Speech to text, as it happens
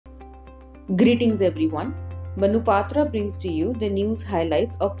Greetings everyone. Manupatra brings to you the news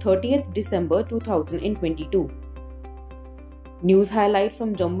highlights of 30th December 2022. News highlight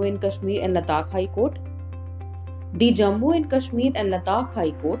from Jammu and Kashmir and Ladakh High Court. The Jammu and Kashmir and Ladakh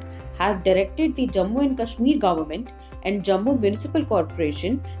High Court has directed the Jammu and Kashmir government and Jammu Municipal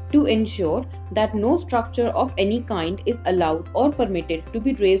Corporation to ensure that no structure of any kind is allowed or permitted to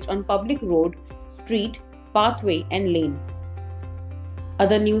be raised on public road, street, pathway and lane.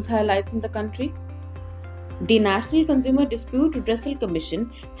 Other news highlights in the country. The National Consumer Dispute Redressal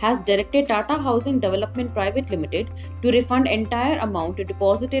Commission has directed Tata Housing Development Private Limited to refund entire amount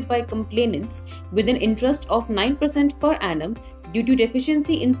deposited by complainants with an interest of 9% per annum due to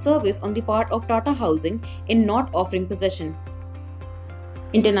deficiency in service on the part of Tata Housing in not offering possession.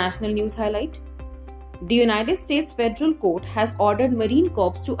 International news highlight. The United States Federal Court has ordered Marine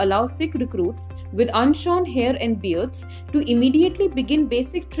Corps to allow Sikh recruits with unshorn hair and beards to immediately begin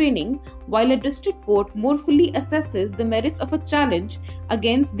basic training, while a district court more fully assesses the merits of a challenge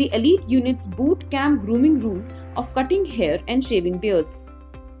against the elite unit's boot camp grooming rule of cutting hair and shaving beards.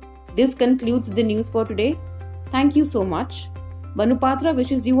 This concludes the news for today. Thank you so much. Manupatra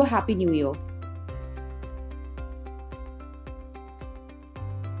wishes you a happy new year.